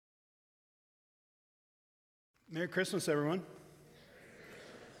Merry Christmas, everyone.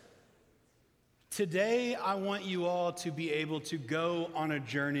 Today, I want you all to be able to go on a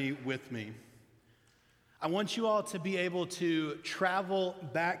journey with me. I want you all to be able to travel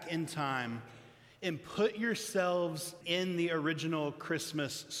back in time and put yourselves in the original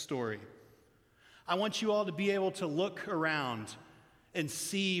Christmas story. I want you all to be able to look around and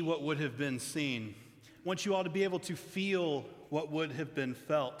see what would have been seen. I want you all to be able to feel what would have been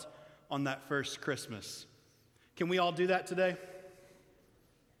felt on that first Christmas. Can we all do that today?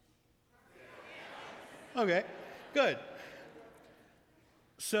 Okay, good.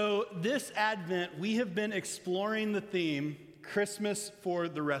 So this Advent, we have been exploring the theme, Christmas for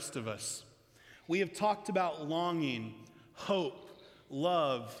the rest of us. We have talked about longing, hope,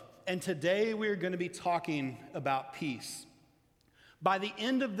 love, and today we are going to be talking about peace. By the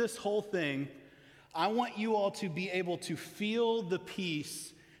end of this whole thing, I want you all to be able to feel the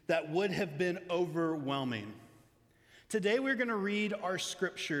peace that would have been overwhelming. Today we're going to read our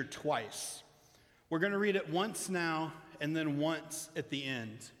scripture twice. We're going to read it once now and then once at the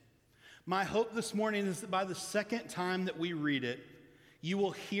end. My hope this morning is that by the second time that we read it, you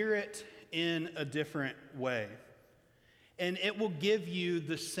will hear it in a different way. And it will give you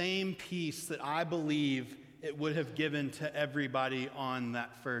the same peace that I believe it would have given to everybody on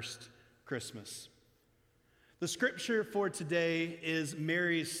that first Christmas. The scripture for today is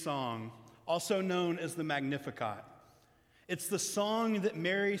Mary's song, also known as the Magnificat. It's the song that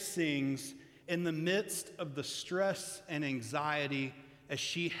Mary sings in the midst of the stress and anxiety as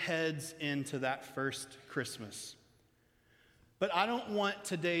she heads into that first Christmas. But I don't want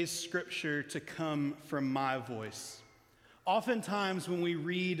today's scripture to come from my voice. Oftentimes when we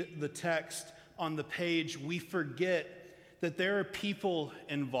read the text on the page, we forget that there are people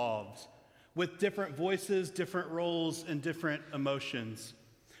involved with different voices, different roles, and different emotions.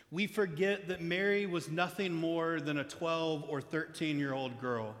 We forget that Mary was nothing more than a 12 or 13-year-old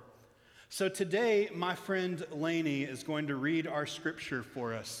girl. So today, my friend Lainey is going to read our scripture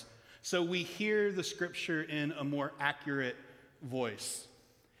for us, so we hear the scripture in a more accurate voice.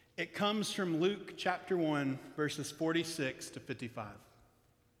 It comes from Luke chapter 1, verses 46 to 55.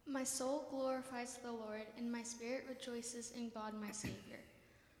 My soul glorifies the Lord, and my spirit rejoices in God my Savior,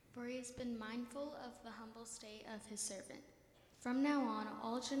 for he has been mindful of the humble state of his servant. From now on,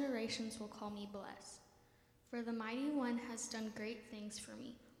 all generations will call me blessed. For the Mighty One has done great things for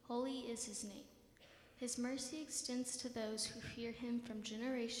me. Holy is his name. His mercy extends to those who fear him from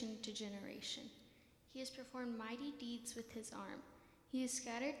generation to generation. He has performed mighty deeds with his arm. He has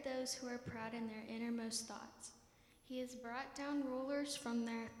scattered those who are proud in their innermost thoughts. He has brought down rulers from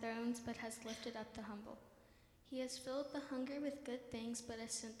their thrones, but has lifted up the humble. He has filled the hungry with good things, but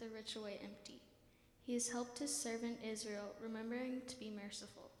has sent the rich away empty. He has helped his servant Israel, remembering to be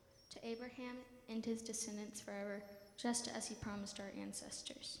merciful to Abraham and his descendants forever, just as he promised our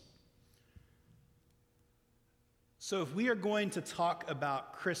ancestors. So if we are going to talk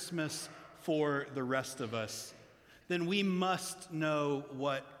about Christmas for the rest of us, then we must know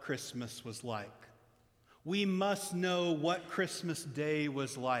what Christmas was like. We must know what Christmas Day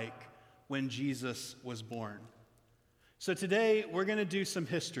was like when Jesus was born. So today we're going to do some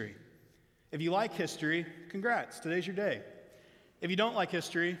history. If you like history, congrats, today's your day. If you don't like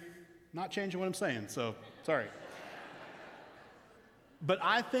history, not changing what I'm saying, so sorry. But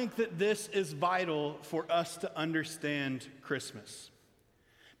I think that this is vital for us to understand Christmas,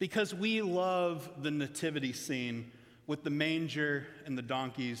 because we love the nativity scene with the manger and the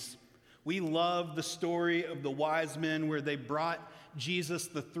donkeys. We love the story of the wise men where they brought Jesus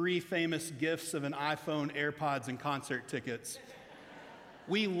the 3 famous gifts of an iPhone, AirPods, and concert tickets.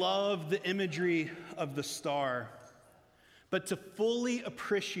 We love the imagery of the star. But to fully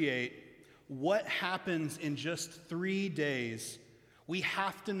appreciate what happens in just 3 days, we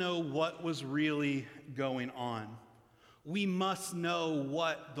have to know what was really going on. We must know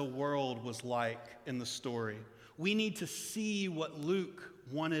what the world was like in the story. We need to see what Luke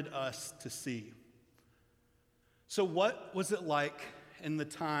wanted us to see. So what was it like in the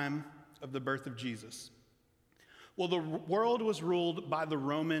time of the birth of Jesus? Well, the world was ruled by the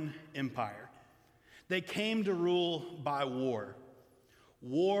Roman Empire. They came to rule by war.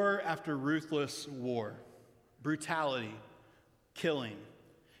 War after ruthless war. Brutality, killing,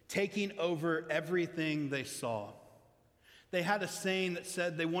 taking over everything they saw. They had a saying that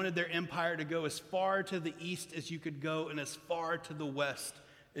said they wanted their empire to go as far to the east as you could go and as far to the west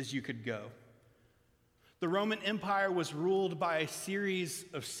as you could go. The Roman Empire was ruled by a series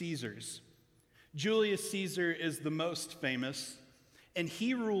of Caesars. Julius Caesar is the most famous, and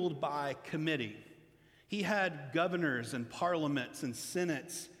he ruled by committee. He had governors and parliaments and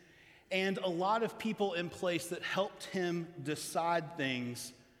senates, and a lot of people in place that helped him decide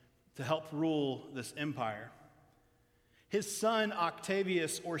things to help rule this empire. His son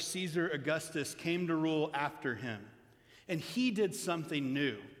Octavius, or Caesar Augustus, came to rule after him, and he did something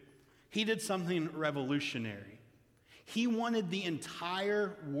new. He did something revolutionary. He wanted the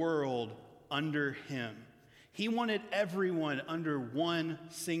entire world under him. He wanted everyone under one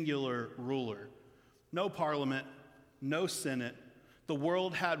singular ruler. No parliament, no senate. The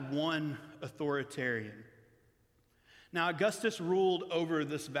world had one authoritarian. Now, Augustus ruled over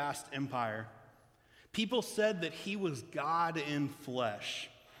this vast empire. People said that he was God in flesh.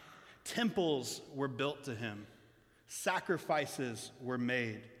 Temples were built to him. Sacrifices were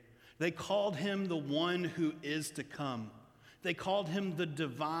made. They called him the one who is to come. They called him the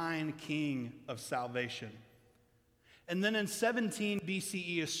divine king of salvation. And then in 17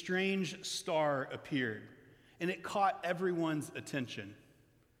 BCE, a strange star appeared, and it caught everyone's attention.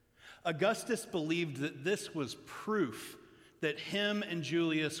 Augustus believed that this was proof that him and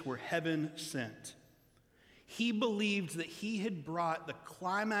Julius were heaven sent. He believed that he had brought the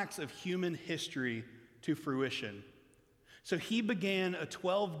climax of human history to fruition. So he began a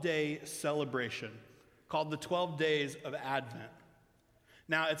 12-day celebration called the 12 Days of Advent.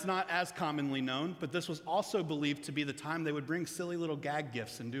 Now, it's not as commonly known, but this was also believed to be the time they would bring silly little gag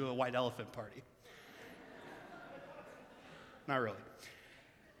gifts and do a white elephant party. Not really.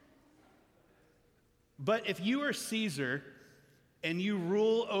 But if you are Caesar and you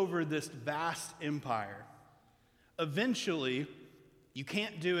rule over this vast empire, eventually you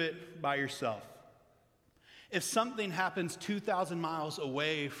can't do it by yourself. If something happens 2,000 miles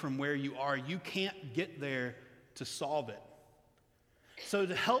away from where you are, you can't get there to solve it. So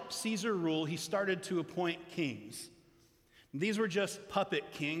to help Caesar rule, he started to appoint kings. These were just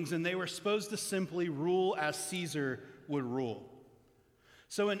puppet kings, and they were supposed to simply rule as Caesar would rule.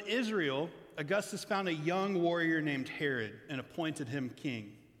 So in Israel, Augustus found a young warrior named Herod and appointed him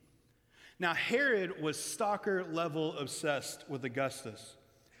king. Now Herod was stalker-level obsessed with Augustus.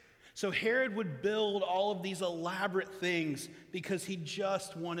 So Herod would build all of these elaborate things because he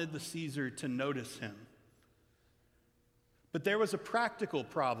just wanted the Caesar to notice him. But there was a practical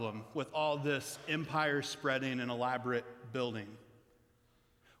problem with all this empire spreading and elaborate building.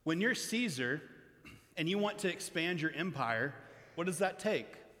 When you're Caesar and you want to expand your empire, what does that take?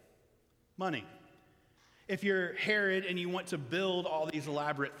 Money. If you're Herod and you want to build all these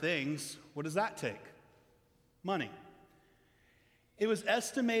elaborate things, what does that take? Money. It was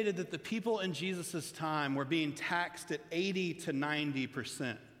estimated that the people in Jesus' time were being taxed at 80 to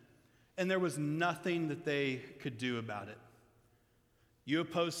 90%, and there was nothing that they could do about it. You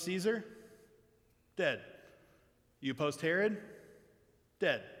opposed Caesar? Dead. You opposed Herod?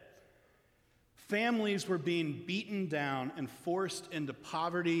 Dead. Families were being beaten down and forced into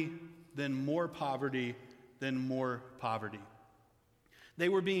poverty, then more poverty, then more poverty. They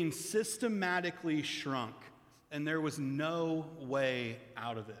were being systematically shrunk, and there was no way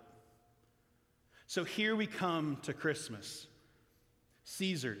out of it. So here we come to Christmas.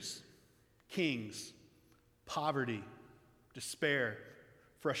 Caesars, kings, poverty, despair,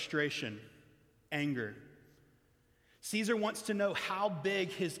 frustration, anger. Caesar wants to know how big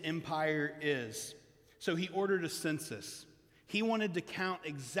his empire is, so he ordered a census. He wanted to count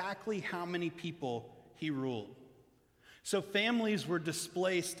exactly how many people he ruled. So families were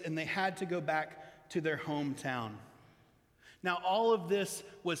displaced and they had to go back to their hometown. Now, all of this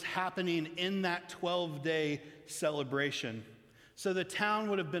was happening in that 12-day celebration. So the town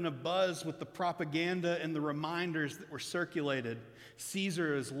would have been abuzz with the propaganda and the reminders that were circulated.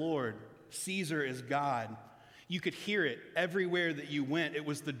 Caesar is Lord. Caesar is God. You could hear it everywhere that you went. It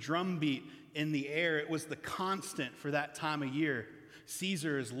was the drumbeat in the air. It was the constant for that time of year.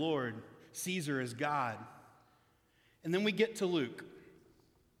 Caesar is Lord. Caesar is God. And then we get to Luke.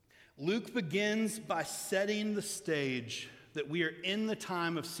 Luke begins by setting the stage that we are in the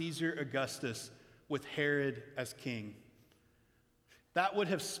time of Caesar Augustus with Herod as king. That would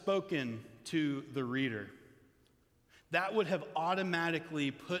have spoken to the reader. That would have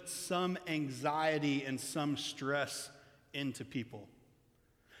automatically put some anxiety and some stress into people.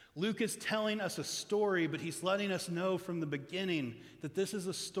 Luke is telling us a story, but he's letting us know from the beginning that this is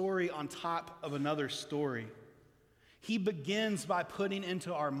a story on top of another story. He begins by putting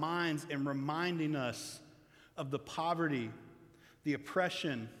into our minds and reminding us of the poverty, the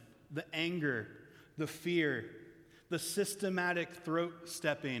oppression, the anger, the fear, the systematic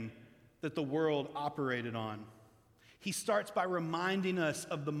throat-stepping that the world operated on. He starts by reminding us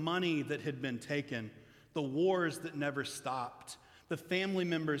of the money that had been taken, the wars that never stopped, the family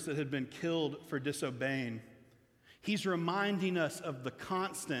members that had been killed for disobeying. He's reminding us of the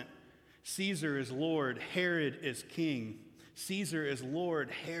constant Caesar is Lord, Herod is king. Caesar is Lord,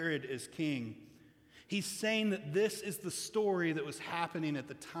 Herod is king. He's saying that this is the story that was happening at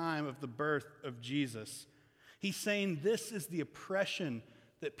the time of the birth of Jesus. He's saying this is the oppression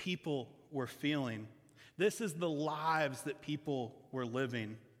that people were feeling. This is the lives that people were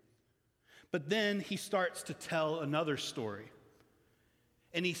living. But then he starts to tell another story.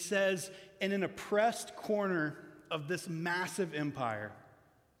 And he says, in an oppressed corner of this massive empire,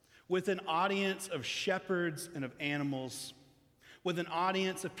 with an audience of shepherds and of animals, with an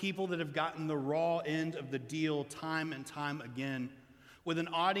audience of people that have gotten the raw end of the deal time and time again, with an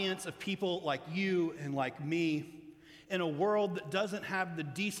audience of people like you and like me, in a world that doesn't have the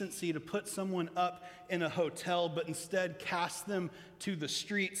decency to put someone up in a hotel, but instead cast them to the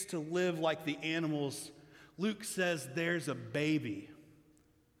streets to live like the animals, Luke says there's a baby.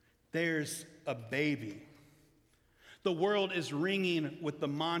 There's a baby. The world is ringing with the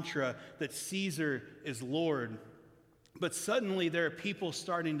mantra that Caesar is Lord. But suddenly there are people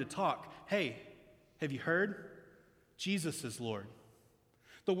starting to talk. Hey, have you heard? Jesus is Lord.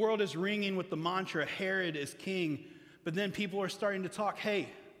 The world is ringing with the mantra, Herod is king. But then people are starting to talk. Hey,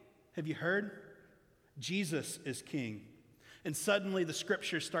 have you heard? Jesus is king. And suddenly the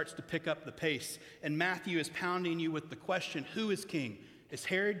scripture starts to pick up the pace. And Matthew is pounding you with the question, who is king? Is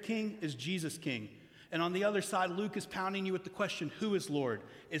Herod king? Is Jesus king? And on the other side, Luke is pounding you with the question, who is Lord?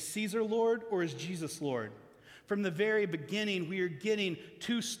 Is Caesar Lord or is Jesus Lord? From the very beginning, we are getting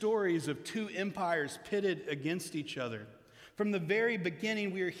two stories of two empires pitted against each other. From the very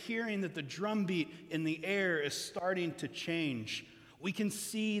beginning, we are hearing that the drumbeat in the air is starting to change. We can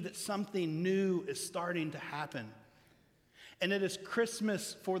see that something new is starting to happen. And it is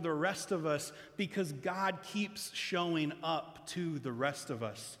Christmas for the rest of us because God keeps showing up to the rest of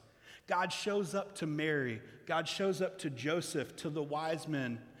us. God shows up to Mary. God shows up to Joseph, to the wise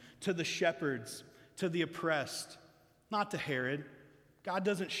men, to the shepherds, to the oppressed, not to Herod. God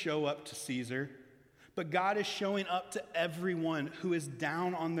doesn't show up to Caesar, but God is showing up to everyone who is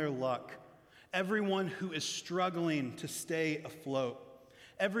down on their luck, everyone who is struggling to stay afloat,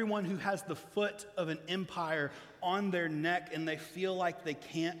 everyone who has the foot of an empire on their neck and they feel like they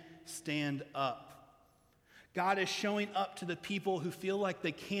can't stand up. God is showing up to the people who feel like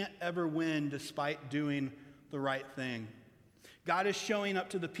they can't ever win despite doing the right thing. God is showing up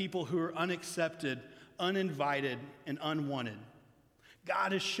to the people who are unaccepted, uninvited, and unwanted.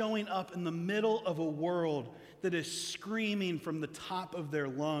 God is showing up in the middle of a world that is screaming from the top of their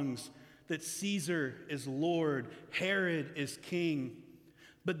lungs that Caesar is Lord, Herod is king.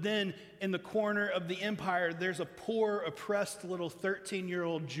 But then in the corner of the empire, there's a poor, oppressed little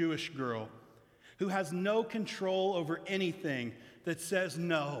 13-year-old Jewish girl who has no control over anything that says,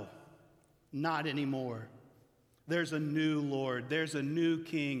 no, not anymore. There's a new Lord, there's a new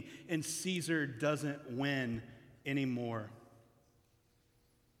king, and Caesar doesn't win anymore.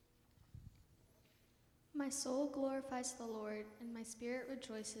 My soul glorifies the Lord, and my spirit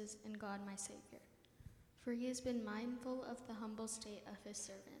rejoices in God my Savior, for he has been mindful of the humble state of his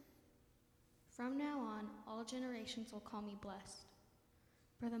servant. From now on, all generations will call me blessed.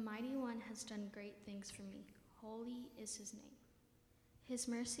 For the Mighty One has done great things for me. Holy is his name. His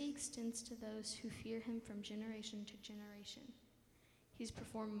mercy extends to those who fear him from generation to generation. He has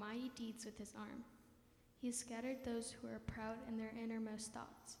performed mighty deeds with his arm. He has scattered those who are proud in their innermost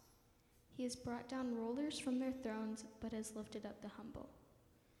thoughts. He has brought down rulers from their thrones, but has lifted up the humble.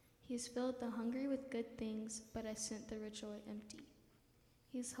 He has filled the hungry with good things, but has sent the rich away empty.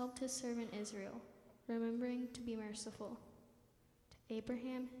 He has helped his servant Israel, remembering to be merciful to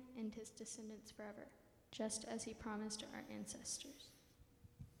Abraham and his descendants forever, just as he promised our ancestors.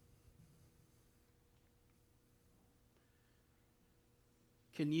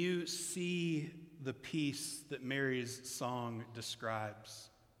 Can you see the peace that Mary's song describes?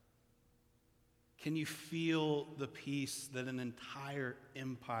 Can you feel the peace that an entire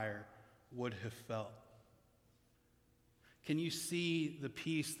empire would have felt? Can you see the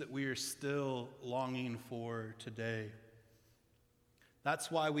peace that we are still longing for today?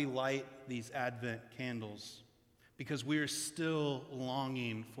 That's why we light these Advent candles, because we are still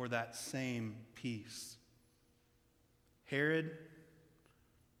longing for that same peace. Herod,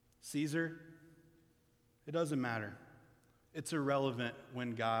 Caesar, it doesn't matter. It's irrelevant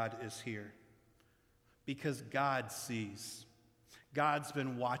when God is here, because God sees. God's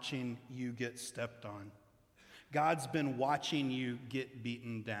been watching you get stepped on. God's been watching you get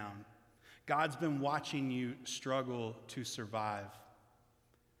beaten down. God's been watching you struggle to survive.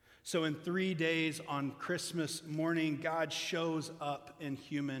 So in 3 days on Christmas morning, God shows up in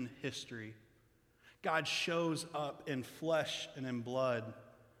human history. God shows up in flesh and in blood.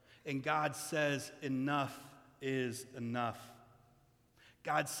 And God says, enough is enough.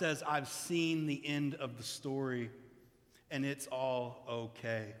 God says, I've seen the end of the story, and it's all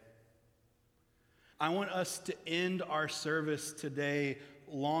okay. I want us to end our service today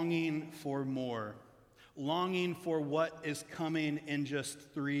longing for more, longing for what is coming in just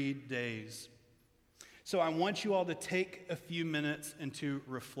 3 days. So I want you all to take a few minutes and to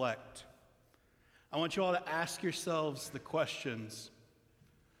reflect. I want you all to ask yourselves the questions.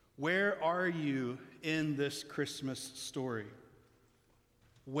 Where are you in this Christmas story?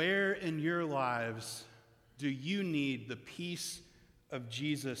 Where in your lives do you need the peace of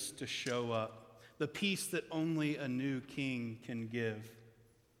Jesus to show up? The peace that only a new king can give?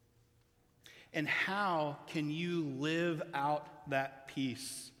 And how can you live out that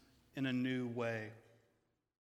peace in a new way?